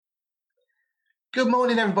Good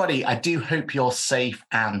morning, everybody. I do hope you're safe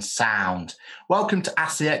and sound. Welcome to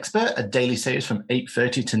Ask the Expert, a daily series from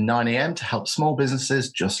 8:30 to 9 a.m. to help small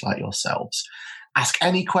businesses just like yourselves. Ask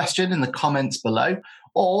any question in the comments below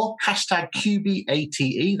or hashtag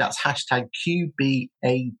QBATE, that's hashtag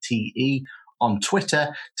QBATE on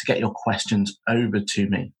Twitter to get your questions over to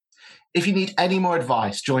me. If you need any more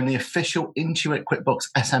advice, join the official Intuit QuickBooks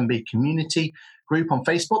SMB community group on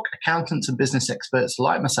Facebook. Accountants and business experts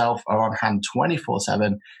like myself are on hand 24/7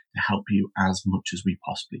 to help you as much as we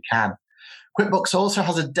possibly can. QuickBooks also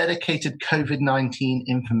has a dedicated COVID-19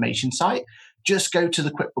 information site. Just go to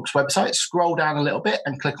the QuickBooks website, scroll down a little bit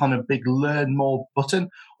and click on a big Learn More button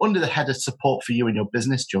under the header Support for you and your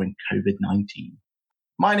business during COVID-19.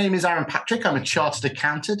 My name is Aaron Patrick. I'm a chartered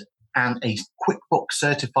accountant and a QuickBooks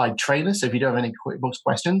certified trainer. So if you don't have any QuickBooks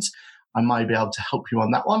questions, I might be able to help you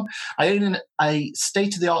on that one. I own a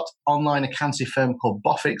state-of-the-art online accounting firm called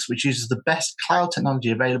Boffix, which uses the best cloud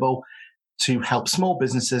technology available to help small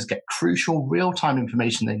businesses get crucial real-time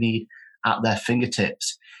information they need at their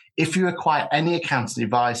fingertips. If you require any accounting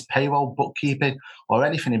advice, payroll, bookkeeping, or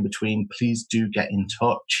anything in between, please do get in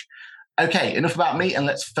touch. Okay, enough about me, and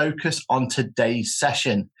let's focus on today's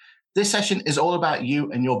session. This session is all about you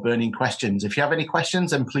and your burning questions. If you have any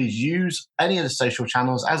questions, then please use any of the social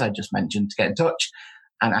channels, as I just mentioned, to get in touch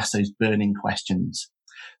and ask those burning questions.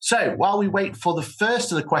 So while we wait for the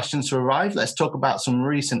first of the questions to arrive, let's talk about some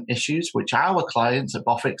recent issues which our clients at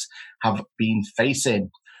Boffix have been facing.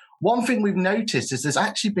 One thing we've noticed is there's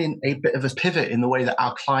actually been a bit of a pivot in the way that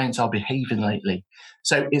our clients are behaving lately.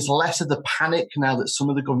 So it's less of the panic now that some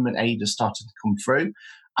of the government aid has started to come through,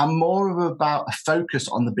 and more of about a focus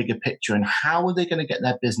on the bigger picture and how are they going to get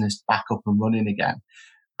their business back up and running again.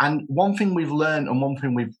 And one thing we've learned and one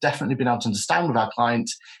thing we've definitely been able to understand with our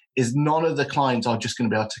clients is none of the clients are just going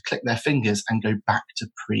to be able to click their fingers and go back to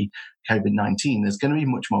pre-COVID-19. There's going to be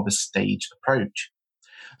much more of a staged approach.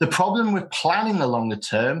 The problem with planning the longer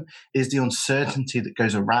term is the uncertainty that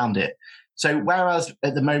goes around it. So whereas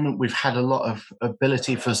at the moment we've had a lot of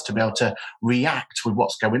ability for us to be able to react with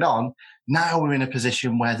what's going on, now we're in a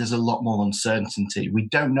position where there's a lot more uncertainty. We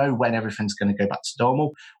don't know when everything's going to go back to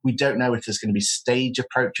normal. We don't know if there's going to be stage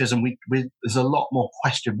approaches, and there's a lot more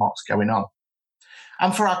question marks going on.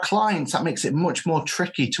 And for our clients, that makes it much more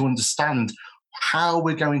tricky to understand how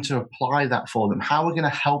we're going to apply that for them, how we're going to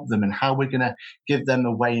help them, and how we're going to give them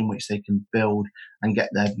a way in which they can build and get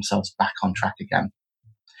themselves back on track again.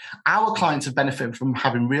 Our clients have benefited from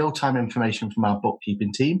having real-time information from our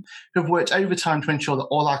bookkeeping team, who have worked overtime to ensure that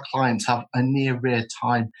all our clients have a near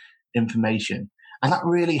real-time information. And that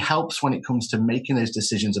really helps when it comes to making those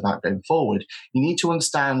decisions about going forward. You need to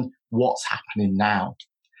understand what's happening now.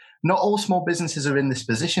 Not all small businesses are in this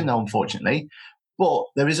position, though, unfortunately, but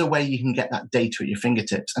there is a way you can get that data at your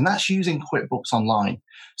fingertips, and that's using QuickBooks Online.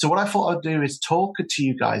 So what I thought I'd do is talk to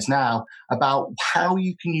you guys now about how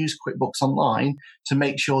you can use QuickBooks Online to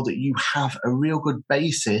make sure that you have a real good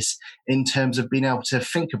basis in terms of being able to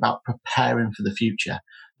think about preparing for the future.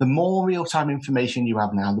 The more real-time information you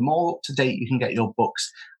have now, the more up-to-date you can get your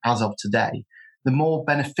books as of today, the more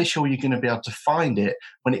beneficial you're going to be able to find it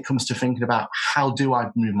when it comes to thinking about how do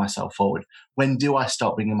I move myself forward? When do I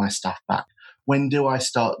start bringing my staff back? When do I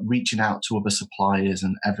start reaching out to other suppliers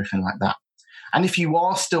and everything like that? And if you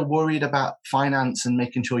are still worried about finance and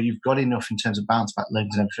making sure you've got enough in terms of bounce back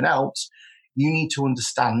loans and everything else, you need to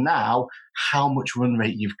understand now how much run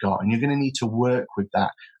rate you've got. And you're going to need to work with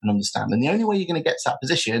that and understand. And the only way you're going to get to that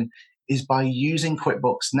position is by using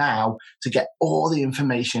QuickBooks now to get all the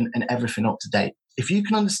information and everything up to date. If you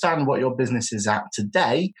can understand what your business is at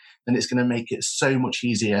today, then it's going to make it so much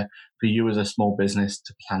easier for you as a small business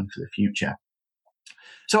to plan for the future.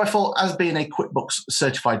 So I thought, as being a QuickBooks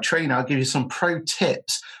certified trainer, I'll give you some pro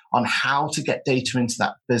tips on how to get data into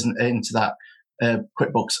that business,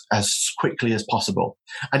 QuickBooks as quickly as possible.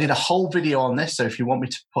 I did a whole video on this, so if you want me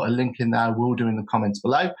to put a link in there, I will do in the comments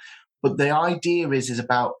below. But the idea is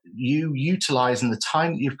about you utilizing the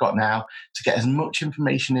time that you've got now to get as much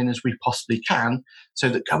information in as we possibly can, so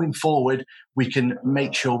that going forward, we can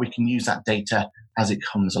make sure we can use that data as it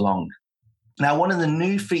comes along. Now, one of the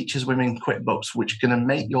new features within QuickBooks, which is going to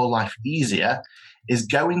make your life easier, is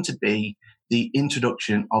going to be the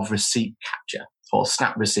introduction of receipt capture, or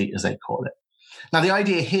snap receipt as they call it. Now, the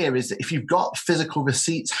idea here is that if you've got physical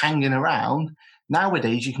receipts hanging around,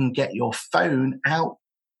 nowadays you can get your phone out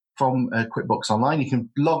from QuickBooks Online. You can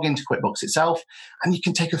log into QuickBooks itself and you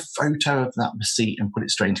can take a photo of that receipt and put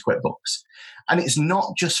it straight into QuickBooks. And it's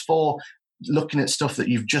not just for looking at stuff that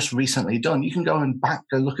you've just recently done, you can go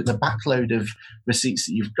look at the backload of receipts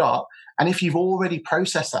that you've got. And if you've already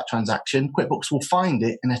processed that transaction, QuickBooks will find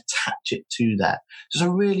it and attach it to there. So it's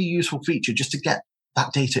a really useful feature just to get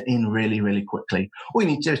that data in really, really quickly. All you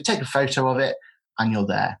need to do is take a photo of it and you're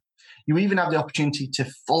there. You even have the opportunity to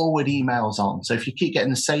forward emails on. So if you keep getting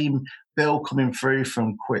the same bill coming through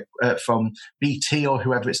from BT or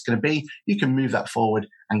whoever it's going to be, you can move that forward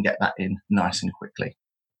and get that in nice and quickly.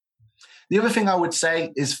 The other thing I would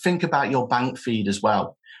say is think about your bank feed as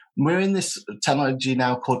well. We're in this technology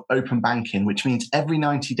now called open banking, which means every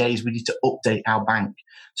 90 days we need to update our bank.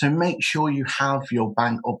 So make sure you have your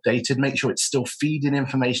bank updated, make sure it's still feeding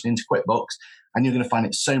information into QuickBooks, and you're going to find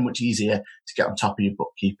it so much easier to get on top of your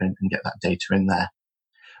bookkeeping and get that data in there.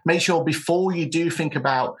 Make sure before you do think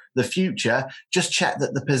about the future, just check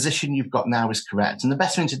that the position you've got now is correct. And the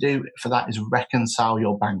best thing to do for that is reconcile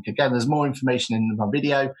your bank. Again, there's more information in my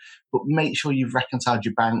video, but make sure you've reconciled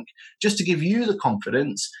your bank just to give you the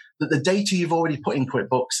confidence that the data you've already put in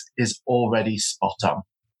QuickBooks is already spot on.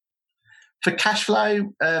 For cash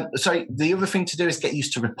flow, the other thing to do is get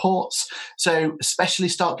used to reports. So especially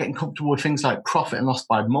start getting comfortable with things like profit and loss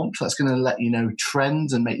by month. That's going to let you know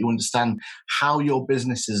trends and make you understand how your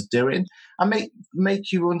business is doing, and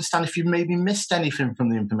make you understand if you've maybe missed anything from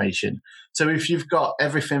the information. So if you've got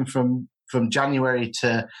everything from January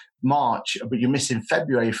to March, but you're missing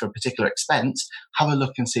February for a particular expense, have a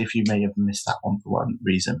look and see if you may have missed that one for one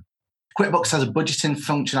reason. QuickBooks has a budgeting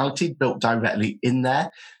functionality built directly in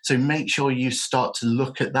there. So make sure you start to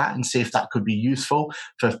look at that and see if that could be useful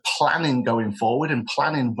for planning going forward and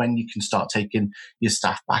planning when you can start taking your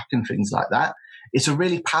staff back and things like that. It's a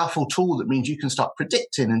really powerful tool that means you can start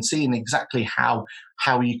predicting and seeing exactly how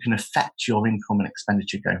you can affect your income and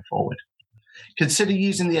expenditure going forward. Consider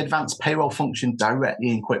using the advanced payroll function directly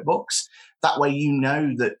in QuickBooks. That way you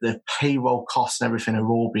know that the payroll costs and everything are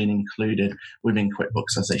all being included within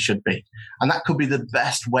QuickBooks as they should be. And that could be the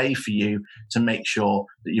best way for you to make sure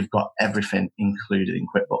that you've got everything included in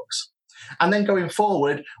QuickBooks. And then going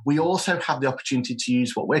forward, we also have the opportunity to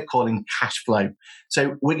use what we're calling cash flow.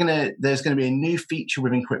 So there's going to be a new feature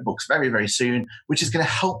within QuickBooks very, very soon, which is going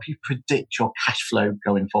to help you predict your cash flow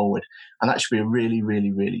going forward. And that should be a really,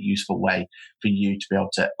 really, really useful way for you to be able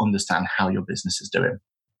to understand how your business is doing.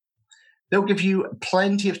 They'll give you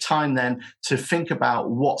plenty of time then to think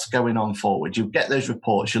about what's going on forward. You'll get those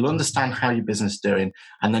reports, you'll understand how your business is doing,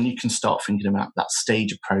 and then you can start thinking about that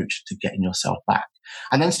stage approach to getting yourself back.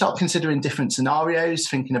 And then start considering different scenarios,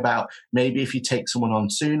 thinking about maybe if you take someone on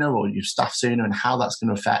sooner or you staff sooner and how that's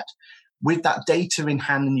going to affect. With that data in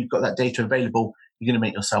hand and you've got that data available, you're going to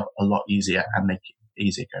make yourself a lot easier and make it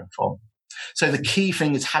easier going forward. So the key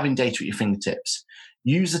thing is having data at your fingertips.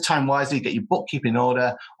 Use the time wisely, get your bookkeeping in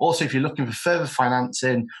order. Also, if you're looking for further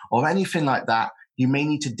financing or anything like that, you may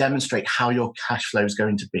need to demonstrate how your cash flow is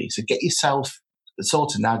going to be. So get yourself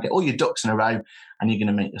sorted now, get all your ducks in a row, and you're going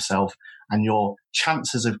to make yourself and your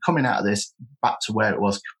chances of coming out of this back to where it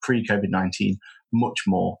was pre-COVID-19 much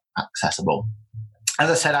more accessible. As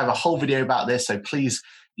I said, I have a whole video about this, so please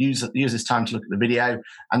use this time to look at the video.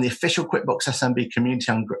 And the official QuickBooks SMB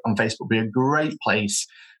community on Facebook will be a great place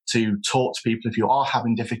to talk to people if you are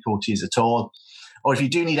having difficulties at all. Or if you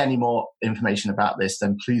do need any more information about this,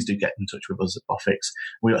 then please do get in touch with us at Boffix.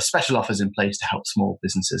 We've got special offers in place to help small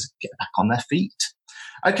businesses get back on their feet.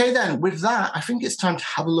 Okay, then, with that, I think it's time to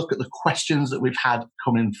have a look at the questions that we've had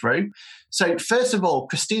coming through. So, first of all,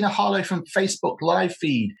 Christina Harlow from Facebook live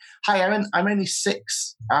feed. Hi, Erin. I'm only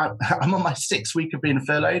I'm on my 6th week of being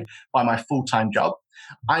furloughed by my full-time job.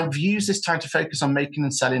 I've used this time to focus on making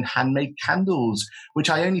and selling handmade candles, which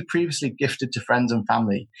I only previously gifted to friends and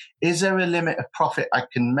family. Is there a limit of profit I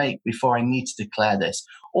can make before I need to declare this?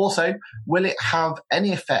 Also, will it have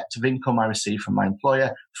any effect of income I receive from my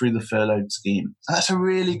employer through the furloughed scheme? And that's a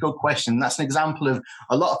really good question. That's an example of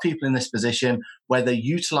a lot of people in this position where they're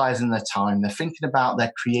utilizing their time. They're thinking about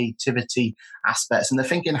their creativity aspects and they're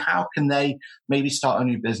thinking, how can they maybe start a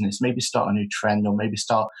new business, maybe start a new trend, or maybe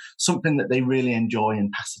start something that they really enjoy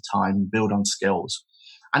and pass the time and build on skills.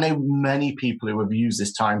 I know many people who have used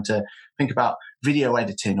this time to think about video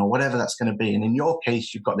editing or whatever that's going to be. And in your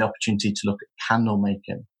case, you've got the opportunity to look at candle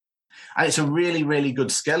making. And it's a really, really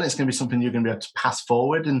good skill. It's going to be something you're going to be able to pass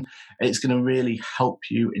forward, and it's going to really help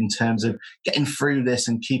you in terms of getting through this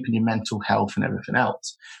and keeping your mental health and everything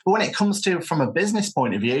else. But when it comes to from a business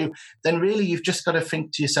point of view, then really you've just got to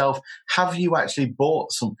think to yourself, have you actually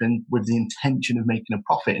bought something with the intention of making a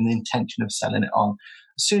profit and the intention of selling it on?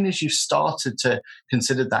 As soon as you've started to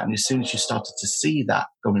consider that and as soon as you started to see that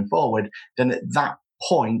going forward, then at that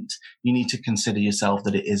point, you need to consider yourself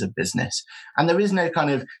that it is a business. And there is no kind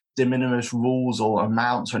of de minimis rules or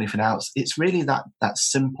amounts or anything else. It's really that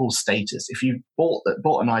simple status. If you bought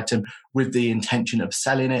an item with the intention of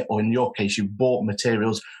selling it, or in your case, you bought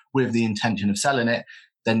materials with the intention of selling it,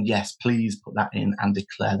 then yes, please put that in and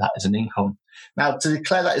declare that as an income. Now, to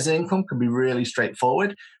declare that as an income can be really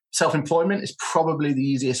straightforward. Self-employment is probably the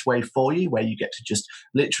easiest way for you, where you get to just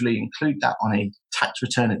literally include that on a tax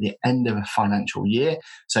return at the end of a financial year.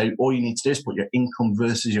 So all you need to do is put your income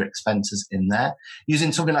versus your expenses in there.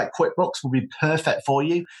 Using something like QuickBooks will be perfect for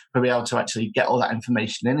you. We'll be able to actually get all that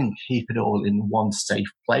information in and keep it all in one safe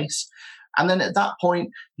place. And then at that point,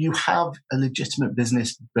 you have a legitimate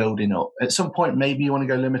business building up. At some point, maybe you want to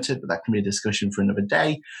go limited, but that can be a discussion for another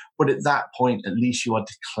day. But at that point, at least you are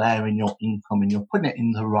declaring your income and you're putting it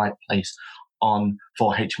in the right place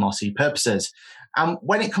for HMRC purposes. And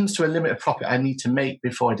when it comes to a limit of profit I need to make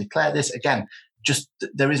before I declare this, again, just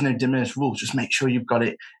there is no diminished rules. Just make sure you've got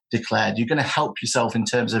it declared. You're going to help yourself in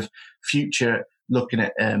terms of future looking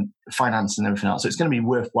at finance and everything else. So it's going to be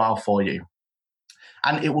worthwhile for you.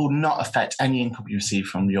 And it will not affect any income you receive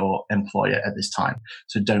from your employer at this time.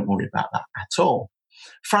 So don't worry about that at all.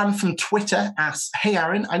 Fran from Twitter asks, hey,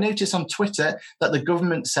 Aaron, I noticed on Twitter that the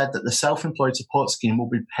government said that the self-employed support scheme will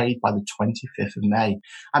be paid by the 25th of May.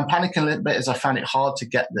 I'm panicking a little bit as I found it hard to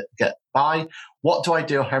get by. What do I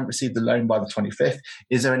do? I haven't received the loan by the 25th.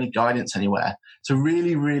 Is there any guidance anywhere? It's a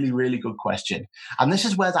really, really, really good question. And this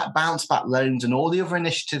is where that bounce back loans and all the other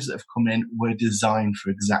initiatives that have come in were designed for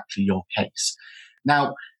exactly your case.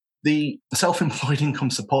 Now, the self-employed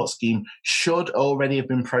income support scheme should already have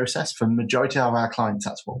been processed for the majority of our clients.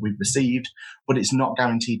 That's what we've received, but it's not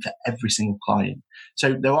guaranteed for every single client.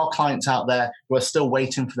 So there are clients out there who are still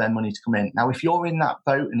waiting for their money to come in. Now, if you're in that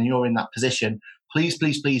boat and you're in that position, please,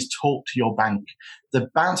 please, please talk to your bank. The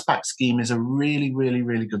bounce back scheme is a really, really,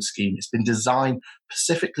 really good scheme. It's been designed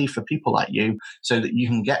specifically for people like you so that you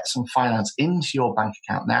can get some finance into your bank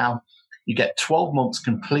account now. You get 12 months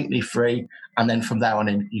completely free. And then from there on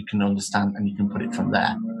in, you can understand and you can put it from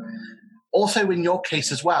there. Also, in your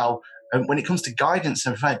case as well, when it comes to guidance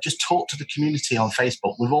and just talk to the community on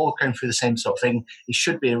Facebook. We're all going through the same sort of thing. It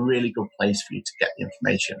should be a really good place for you to get the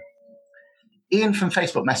information. Ian from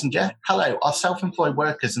Facebook Messenger. Hello, are self-employed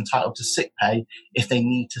workers entitled to sick pay if they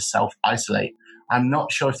need to self-isolate? I'm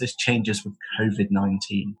not sure if this changes with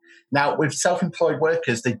COVID-19. Now, with self-employed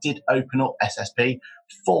workers, they did open up SSP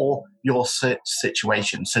for your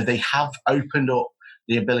situation. So they have opened up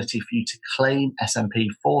the ability for you to claim SMP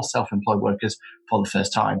for self-employed workers for the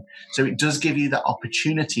first time. So it does give you that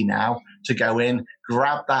opportunity now to go in,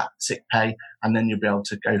 grab that sick pay, and then you'll be able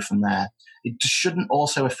to go from there. It shouldn't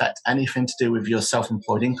also affect anything to do with your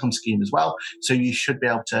self-employed income scheme as well. So you should be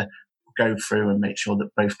able to go through and make sure that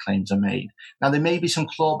both claims are made. Now, there may be some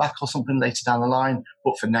clawback or something later down the line,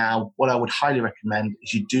 but for now, what I would highly recommend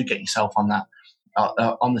is you do get yourself on that,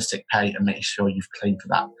 on the sick pay, and make sure you've claimed for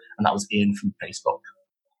that. And that was Ian from Facebook.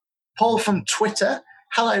 Paul from Twitter.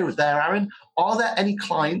 Hello there, Aaron. Are there any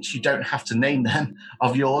clients, you don't have to name them,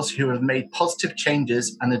 of yours who have made positive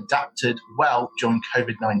changes and adapted well during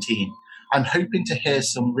COVID-19? I'm hoping to hear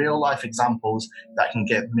some real-life examples that can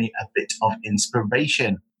give me a bit of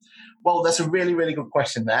inspiration. Well, that's a really, really good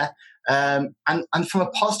question there. And from a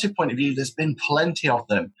positive point of view, there's been plenty of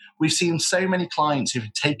them. We've seen so many clients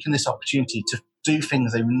who've taken this opportunity to do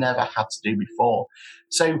things they've never had to do before.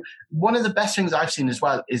 So one of the best things I've seen as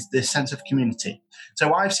well is this sense of community.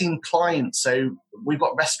 So I've seen clients, so we've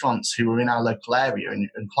got restaurants who are in our local area and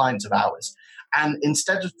clients of ours. And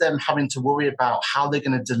instead of them having to worry about how they're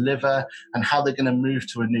going to deliver and how they're going to move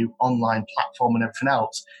to a new online platform and everything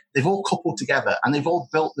else, they've all coupled together and they've all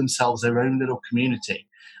built themselves their own little community.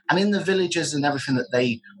 And in the villages and everything that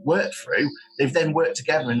they work through, they've then worked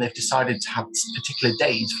together and they've decided to have particular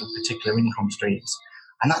days for particular income streams.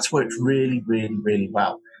 And that's worked really, really, really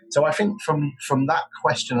well. So I think from that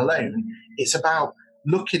question alone, it's about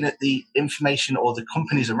looking at the information or the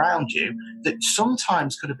companies around you that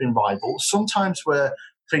sometimes could have been rivals, sometimes were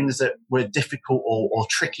things that were difficult or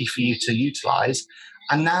tricky for you to utilize.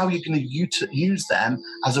 And now you're going to use them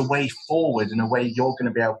as a way forward and a way you're going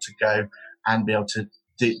to be able to go and be able to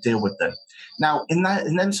deal with them. Now, in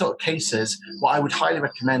them sort of cases, what I would highly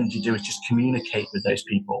recommend you do is just communicate with those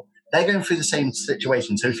people. They're going through the same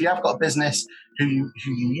situation. So if you have got a business who you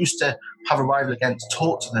used to have a rival against,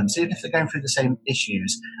 talk to them, see if they're going through the same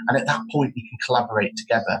issues. And at that point, you can collaborate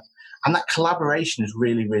together. And that collaboration is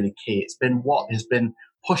really, really key. It's been what has been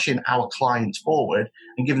pushing our clients forward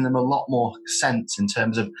and giving them a lot more sense in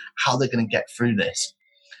terms of how they're going to get through this.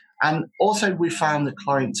 And also we found that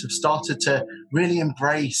clients have started to really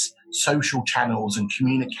embrace social channels and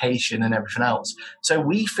communication and everything else. So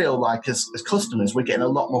we feel like as customers, we're getting a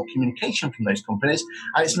lot more communication from those companies,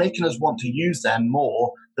 and it's making us want to use them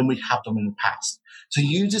more than we have done in the past. So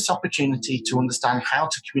use this opportunity to understand how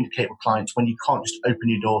to communicate with clients when you can't just open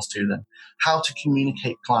your doors to them, how to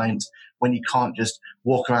communicate clients when you can't just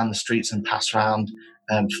walk around the streets and pass around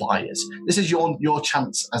flyers. This is your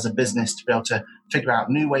chance as a business to be able to figure out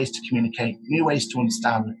new ways to communicate, new ways to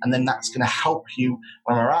understand, and then that's going to help you,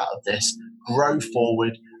 when we're out of this, grow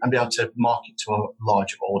forward and be able to market to a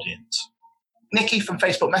larger audience. Nikki from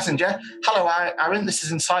Facebook Messenger. Hello, Aaron. This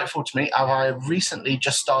is insightful to me. I recently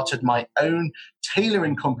just started my own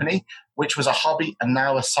tailoring company, which was a hobby and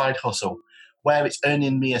now a side hustle, where it's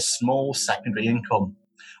earning me a small secondary income.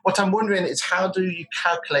 What I'm wondering is, how do you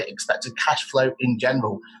calculate expected cash flow in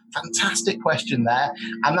general? Fantastic question there.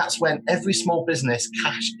 And that's when every small business,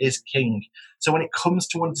 cash is king. So when it comes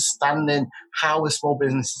to understanding how a small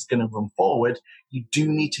business is going to run forward, you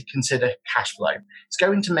do need to consider cash flow. It's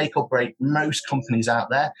going to make or break most companies out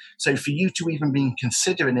there. So for you to even be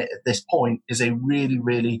considering it at this point is a really,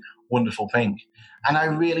 really wonderful thing. And I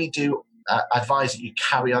really do advise that you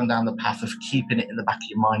carry on down the path of keeping it in the back of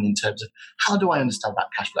your mind in terms of, how do I understand that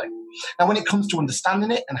cash flow? Now, when it comes to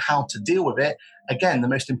understanding it and how to deal with it, again, the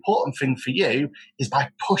most important thing for you is by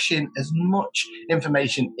pushing as much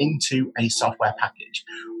information into a software package.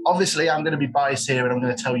 Obviously, I'm going to be biased here and I'm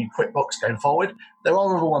going to tell you QuickBooks going forward. There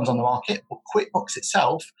are other ones on the market, but QuickBooks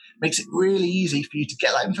itself makes it really easy for you to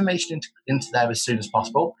get that information into there as soon as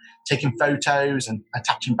possible. Taking photos and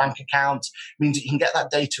attaching bank accounts means that you can get that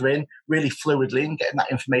data in really fluidly and getting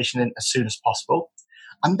that information in as soon as possible.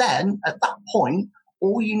 And then at that point,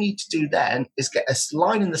 all you need to do then is get a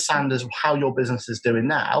line in the sand as how your business is doing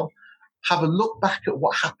now, have a look back at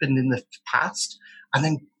what happened in the past, and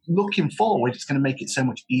then looking forward, it's going to make it so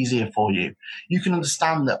much easier for you. You can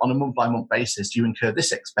understand that on a month-by-month basis, you incur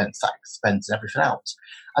this expense, that expense, and everything else.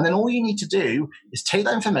 And then all you need to do is take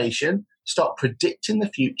that information, start predicting the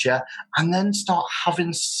future, and then start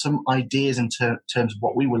having some ideas in terms of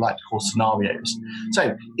what we would like to call scenarios.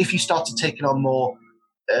 So if you started taking on more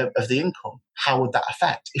of the income, how would that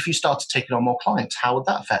affect? If you started taking on more clients, how would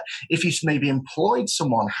that affect? If you maybe employed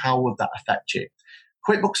someone, how would that affect you?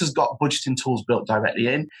 QuickBooks has got budgeting tools built directly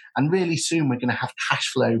in, and really soon we're going to have cash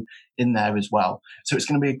flow in there as well. So it's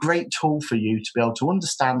going to be a great tool for you to be able to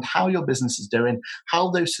understand how your business is doing, how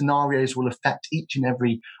those scenarios will affect each and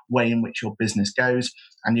every way in which your business goes,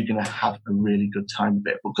 and you're going to have a really good time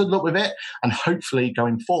with it. But good luck with it, and hopefully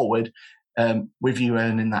going forward, with you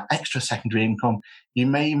earning that extra secondary income, you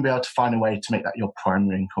may even be able to find a way to make that your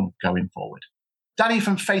primary income going forward. Danny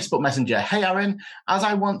from Facebook Messenger. Hey, Aaron, as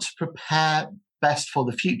I want to prepare best for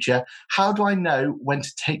the future, how do I know when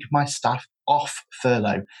to take my staff off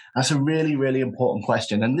furlough? That's a really, really important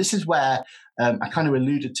question. And this is where I kind of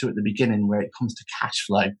alluded to at the beginning, where it comes to cash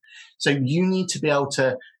flow. So you need to be able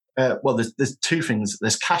to, there's two things.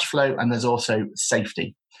 There's cash flow and there's also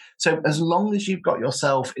safety. So as long as you've got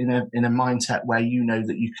yourself in a mindset where you know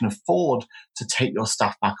that you can afford to take your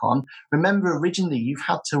staff back on, remember originally you've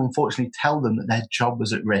had to unfortunately tell them that their job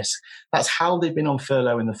was at risk. That's how they've been on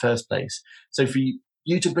furlough in the first place. So for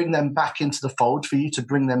you to bring them back into the fold, for you to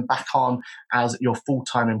bring them back on as your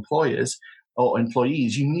full-time employers or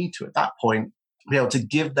employees, you need to at that point be able to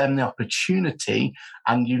give them the opportunity,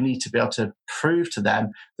 and you need to be able to prove to them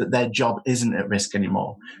that their job isn't at risk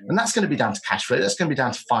anymore. And that's going to be down to cash flow. That's going to be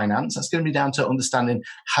down to finance. That's going to be down to understanding,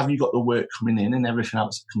 have you got the work coming in and everything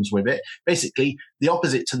else that comes with it. Basically, the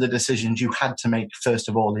opposite to the decisions you had to make, first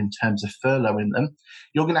of all, in terms of furloughing them.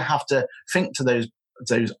 You're going to have to think to those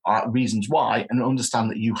reasons why and understand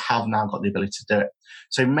that you have now got the ability to do it.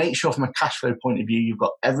 So make sure from a cash flow point of view, you've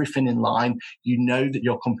got everything in line. You know that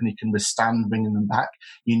your company can withstand bringing them back.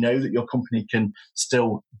 You know that your company can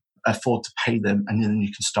still afford to pay them, and then you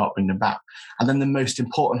can start bringing them back. And then the most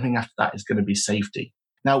important thing after that is going to be safety.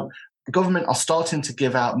 Now, the government are starting to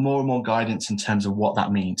give out more and more guidance in terms of what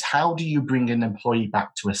that means. How do you bring an employee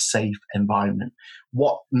back to a safe environment?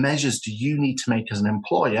 What measures do you need to make as an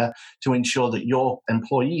employer to ensure that your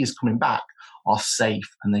employees coming back are safe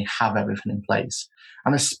and they have everything in place?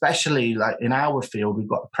 And especially like in our field, we've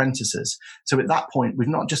got apprentices. So at that point, we've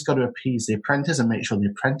not just got to appease the apprentice and make sure the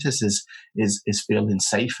apprentice is feeling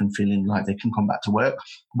safe and feeling like they can come back to work.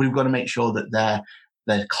 We've got to make sure that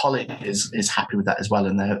their colleague is happy with that as well,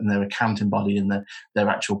 and their accounting body and their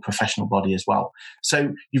actual professional body as well.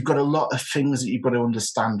 So you've got a lot of things that you've got to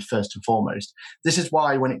understand first and foremost. This is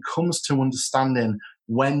why when it comes to understanding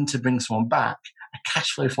when to bring someone back, a cash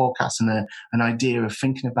flow forecast and an idea of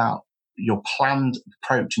thinking about your planned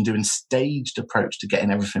approach and doing staged approach to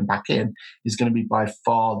getting everything back in is going to be by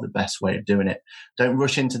far the best way of doing it. Don't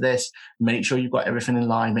rush into this. Make sure you've got everything in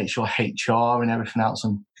line. Make sure HR and everything else,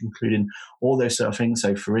 including all those sort of things.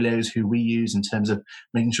 So Ferrilio's, who we use in terms of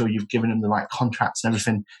making sure you've given them the right contracts and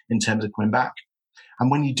everything in terms of coming back. And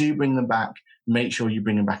when you do bring them back, make sure you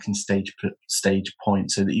bring them back in stage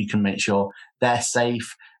point so that you can make sure they're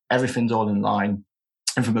safe, everything's all in line.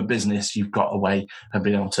 And from a business, you've got a way of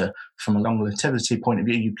being able to, from a longevity point of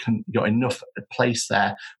view, you've got enough place there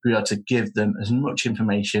to be able to give them as much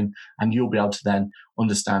information, and you'll be able to then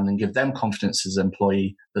understand and give them confidence as an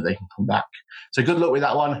employee that they can come back. So good luck with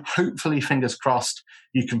that one. Hopefully, fingers crossed,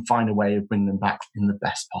 you can find a way of bringing them back in the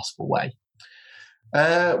best possible way.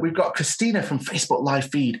 We've got Christina from Facebook Live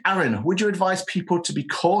Feed. Aaron, would you advise people to be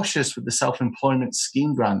cautious with the self-employment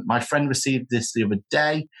scheme grant? My friend received this the other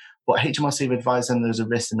day, but HMRC have advised them there's a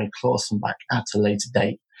risk they may claw some back at a later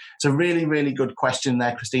date. It's a really, really good question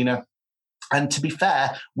there, Christina. And to be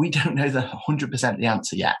fair, we don't know the 100% the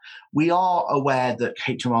answer yet. We are aware that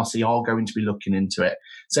HMRC are going to be looking into it.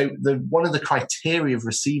 So one of the criteria of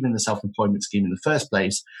receiving the self-employment scheme in the first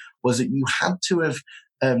place was that you had to have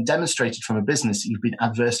demonstrated from a business that you've been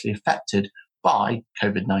adversely affected by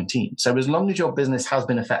COVID-19. So as long as your business has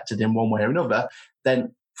been affected in one way or another,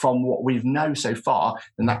 then from what we've known so far,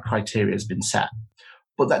 then that criteria has been set.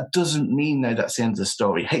 But that doesn't mean, though, that's the end of the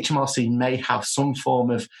story. HMRC may have some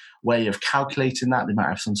form of way of calculating that. They might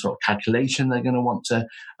have some sort of calculation they're going to want to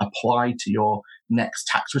apply to your next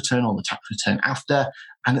tax return or the tax return after.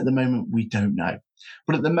 And at the moment, we don't know.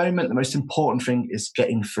 But at the moment, the most important thing is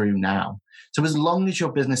getting through now. So as long as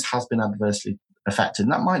your business has been adversely affected,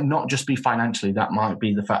 and that might not just be financially, that might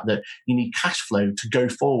be the fact that you need cash flow to go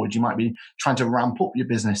forward. You might be trying to ramp up your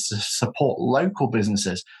business to support local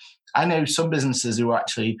businesses. I know some businesses who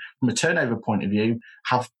actually, from a turnover point of view,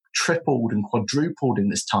 have tripled and quadrupled in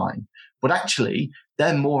this time. But actually,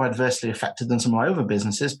 they're more adversely affected than some of my other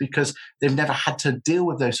businesses because they've never had to deal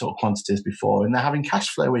with those sort of quantities before, and they're having cash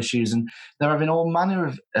flow issues, and they're having all manner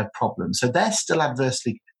of problems. So they're still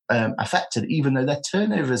adversely affected, even though their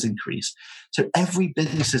turnover has increased. So every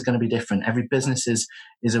business is going to be different. Every business is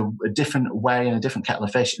a different way and a different kettle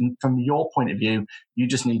of fish. And from your point of view, you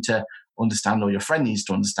just need to understand, or your friend needs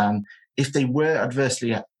to understand, if they were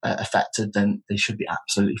adversely affected, then they should be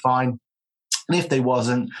absolutely fine. And if they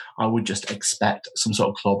wasn't, I would just expect some sort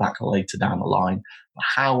of clawback later down the line.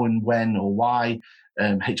 How and when or why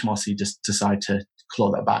HMRC just decide to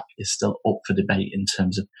claw that back is still up for debate in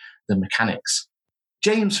terms of the mechanics.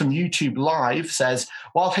 James from YouTube Live says,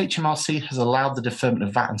 while HMRC has allowed the deferment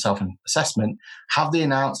of VAT and self-assessment, have they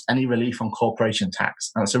announced any relief on corporation tax?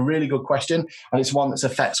 And it's a really good question, and it's one that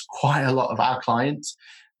affects quite a lot of our clients.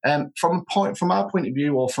 From our point of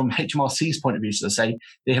view, or from HMRC's point of view, so to say,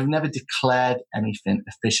 they have never declared anything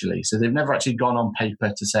officially. So they've never actually gone on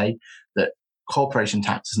paper to say that corporation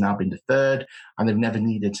tax has now been deferred, and they've never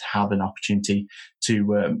needed to have an opportunity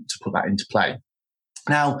to put that into play.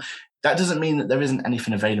 Now, that doesn't mean that there isn't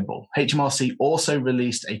anything available. HMRC also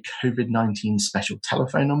released a COVID-19 special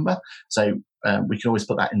telephone number. So we can always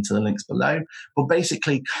put that into the links below. But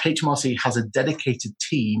basically, HMRC has a dedicated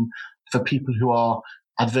team for people who are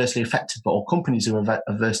adversely affected, or companies who are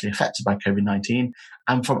adversely affected by COVID-19.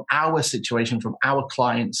 And from our situation, from our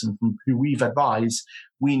clients and from who we've advised,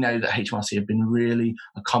 we know that HMRC have been really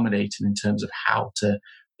accommodating in terms of how to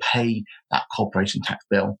pay that corporation tax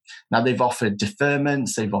bill. Now, they've offered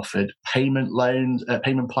deferments, they've offered payment loans,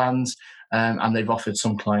 payment plans, and they've offered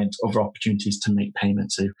some clients other opportunities to make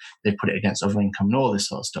payments. So they put it against other income and all this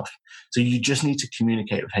sort of stuff. So you just need to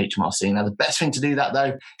communicate with HMRC. Now, the best thing to do that,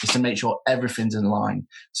 though, is to make sure everything's in line.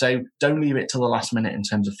 So don't leave it till the last minute in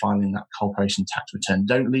terms of filing that corporation tax return.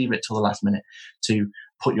 Don't leave it till the last minute to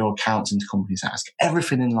put your accounts into Companies House. Get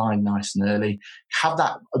everything in line nice and early. Have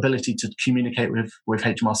that ability to communicate with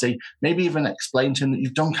HMRC. Maybe even explain to them that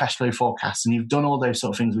you've done cash flow forecasts and you've done all those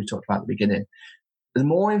sort of things we talked about at the beginning. The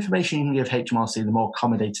more information you can give HMRC, the more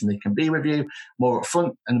accommodating they can be with you, more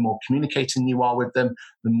upfront, and the more communicating you are with them,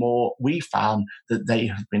 the more we found that they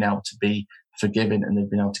have been able to be forgiving, and they've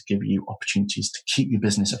been able to give you opportunities to keep your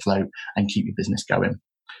business afloat and keep your business going.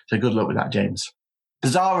 So good luck with that, James.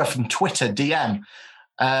 Zara from Twitter, DM.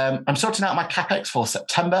 I'm sorting out my CapEx for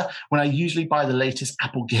September when I usually buy the latest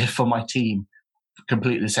Apple gear for my team.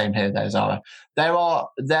 Completely the same here there, Zara.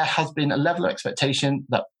 There has been a level of expectation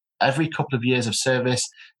that every couple of years of service,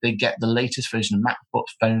 they get the latest version of MacBook,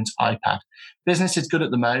 phones, iPad. Business is good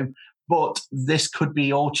at the moment, but this could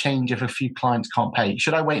be all change if a few clients can't pay.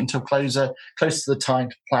 Should I wait until close to the time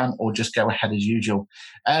to plan, or just go ahead as usual?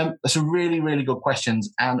 That's a really, really good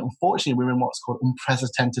questions. And unfortunately, we're in what's called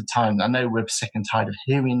unprecedented times. I know we're sick and tired of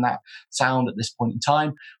hearing that sound at this point in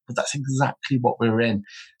time, but that's exactly what we're in.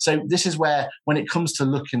 So this is where, when it comes to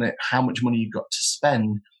looking at how much money you've got to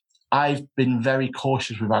spend, I've been very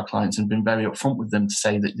cautious with our clients and been very upfront with them to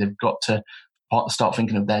say that they've got to start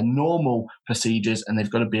thinking of their normal procedures, and they've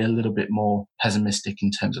got to be a little bit more pessimistic in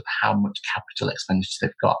terms of how much capital expenditure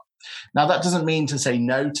they've got. Now, that doesn't mean to say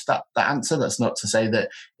no to that answer. That's not to say that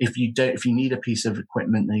if you need a piece of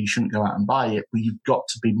equipment, then you shouldn't go out and buy it. But you've got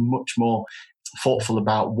to be much more thoughtful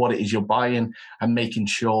about what it is you're buying, and making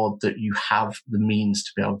sure that you have the means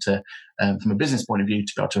to be able to, from a business point of view,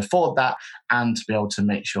 to be able to afford that, and to be able to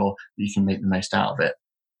make sure that you can make the most out of it.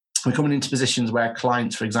 We're coming into positions where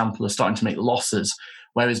clients, for example, are starting to make losses,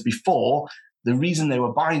 whereas before, the reason they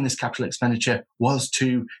were buying this capital expenditure was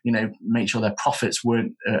to, make sure their profits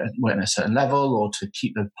weren't at a certain level, or to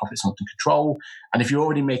keep the profits under control. And if you're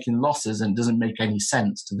already making losses, and it doesn't make any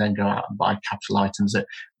sense to then go out and buy capital items that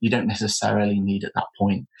you don't necessarily need at that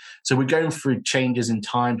point. So we're going through changes in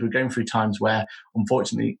times. We're going through times where,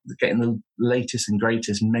 unfortunately, getting the latest and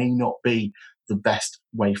greatest may not be the best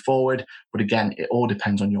way forward. But again, it all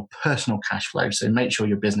depends on your personal cash flow. So make sure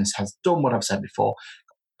your business has done what I've said before,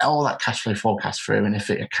 all that cash flow forecast through, and if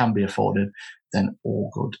it can be afforded, then all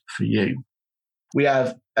good for you. We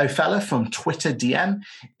have Ofella from Twitter DM.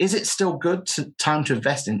 Is it still time to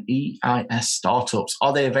invest in EIS startups?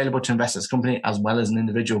 Are they available to invest as a company as well as an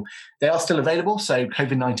individual? They are still available. So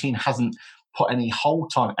COVID-19 hasn't put any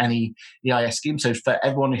halt on any EIS scheme. So for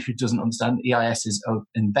everyone who doesn't understand, EIS is an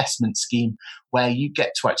investment scheme where you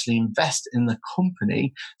get to actually invest in the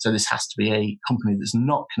company. So this has to be a company that's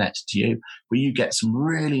not connected to you, but you get some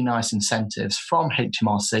really nice incentives from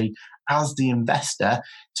HMRC as the investor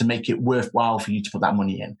to make it worthwhile for you to put that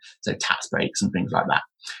money in. So tax breaks and things like that.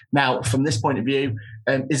 Now, from this point of view,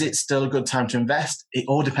 is it still a good time to invest? It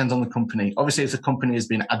all depends on the company. Obviously, if the company has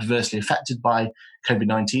been adversely affected by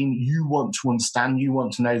COVID-19, you want to understand, you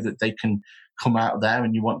want to know that they can come out of there,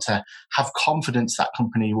 and you want to have confidence that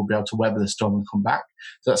company will be able to weather the storm and come back.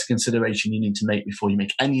 So that's a consideration you need to make before you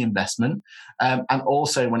make any investment. And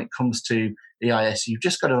also, when it comes to EIS, you've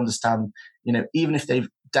just got to understand, even if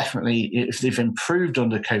they've improved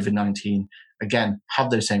under COVID-19, again,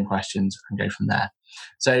 have those same questions and go from there.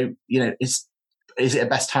 So, is it a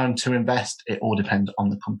best time to invest? It all depends on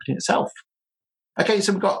the company itself. Okay,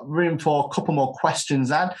 so we've got room for a couple more questions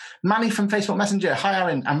then. Manny from Facebook Messenger. Hi,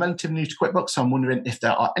 Aaron. I'm relatively new to QuickBooks, so I'm wondering if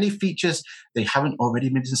there are any features they haven't already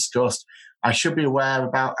been discussed I should be aware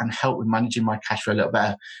about and help with managing my cash flow a little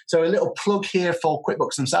better. So a little plug here for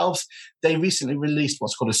QuickBooks themselves. They recently released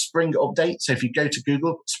what's called a spring update. So if you go to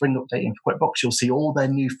Google, spring update in QuickBooks, you'll see all their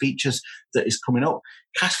new features that is coming up.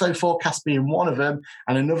 Cash flow forecast being one of them.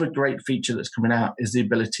 And another great feature that's coming out is the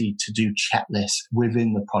ability to do checklists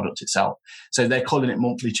within the product itself. So they're calling it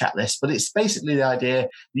monthly checklists, but it's basically the idea that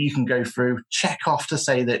you can go through, check off to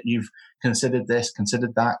say that you've considered this,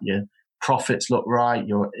 considered that, your profits look right,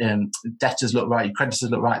 your debtors look right, your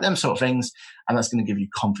creditors look right, them sort of things. And that's going to give you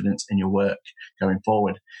confidence in your work going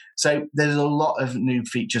forward. So there's a lot of new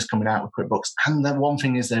features coming out with QuickBooks. And the one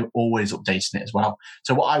thing is they're always updating it as well.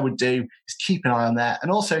 So what I would do is keep an eye on there.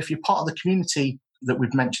 And also, if you're part of the community that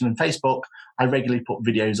we've mentioned on Facebook, I regularly put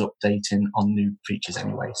videos updating on new features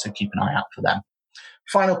anyway. So keep an eye out for them.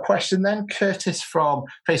 Final question then, Curtis from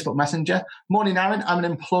Facebook Messenger. Morning, Aaron. I'm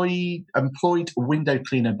an employed window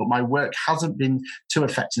cleaner, but my work hasn't been too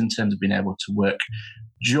affected in terms of being able to work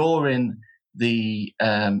during the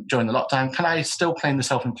lockdown. Can I still claim the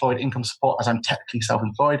self-employed income support as I'm technically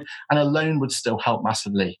self-employed, and a loan would still help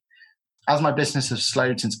massively? As my business has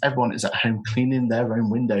slowed since everyone is at home cleaning their own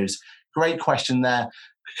windows. Great question there,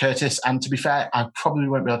 Curtis. And to be fair, I probably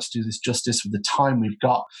won't be able to do this justice with the time we've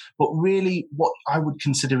got. But really, what I would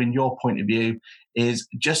consider in your point of view is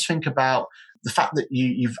just think about the fact that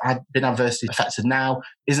you've been adversely affected now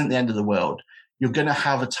isn't the end of the world. You're going to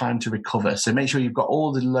have a time to recover. So make sure you've got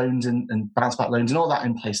all the loans and bounce back loans and all that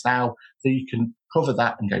in place now so you can cover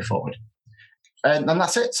that and go forward. And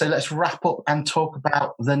that's it. So let's wrap up and talk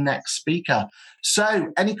about the next speaker.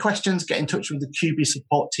 So any questions, get in touch with the QB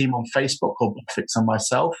support team on Facebook or Fix and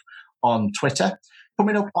myself on Twitter.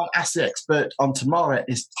 Coming up on Ask the Expert on tomorrow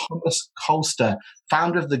is Thomas Colster,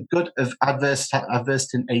 founder of the Good of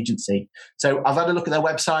Advertising Agency. So I've had a look at their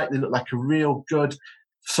website. They look like a real good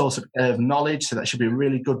source of knowledge. So that should be a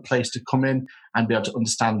really good place to come in and be able to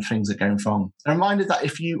understand things that are going wrong. A reminder that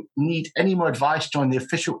if you need any more advice, join the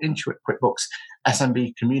official Intuit QuickBooks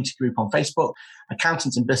SMB community group on Facebook.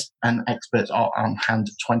 Accountants and experts are on hand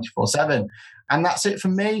 24/7. And that's it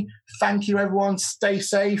from me. Thank you, everyone. Stay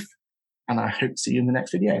safe. And I hope to see you in the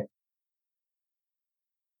next video.